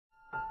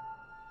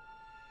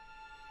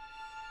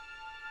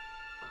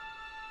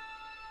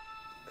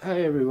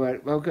Hi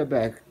everyone, welcome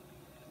back.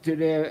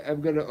 Today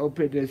I'm gonna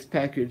open this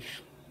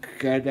package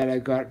that I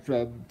got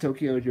from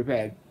Tokyo,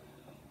 Japan.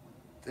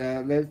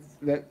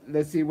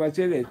 Let's see what's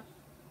in it.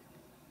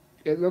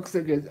 It looks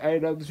like it's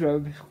items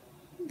from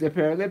the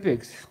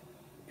Paralympics.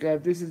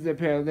 This is the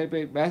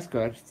Paralympic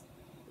mascot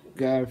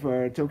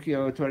for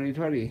Tokyo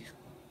 2020.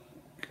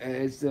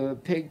 It's a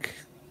pink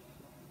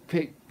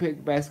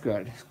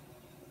mascot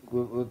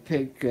with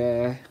pink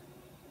hair.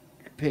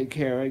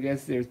 I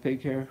guess there's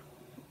pink hair,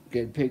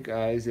 get pink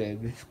eyes,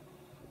 and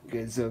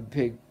get some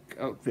pink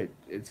outfit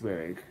it's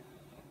wearing.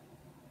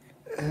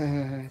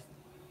 Uh,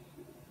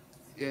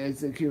 Yeah,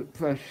 it's a cute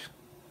plush.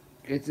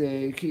 It's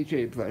a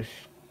keychain plush.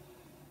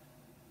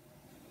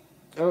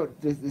 Oh,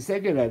 the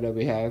second item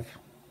we have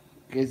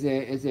is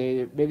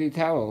a mini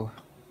towel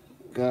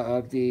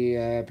of the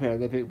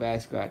Paralympic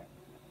mascot.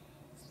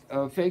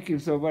 Oh, thank you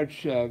so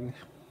much,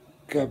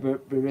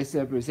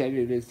 Marissa, for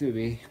sending this to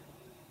me.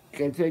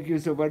 And thank you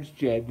so much,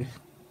 Jen,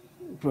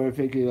 for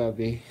thinking of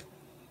me.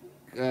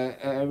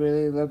 I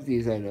really love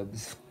these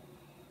items.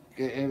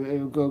 It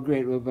would go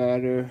great with my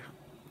other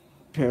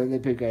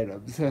Paralympic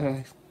items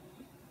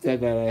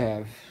that I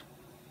have.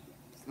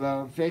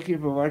 Well, thank you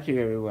for watching,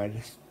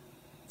 everyone.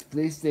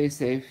 Please stay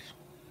safe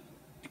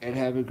and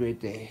have a great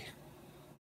day.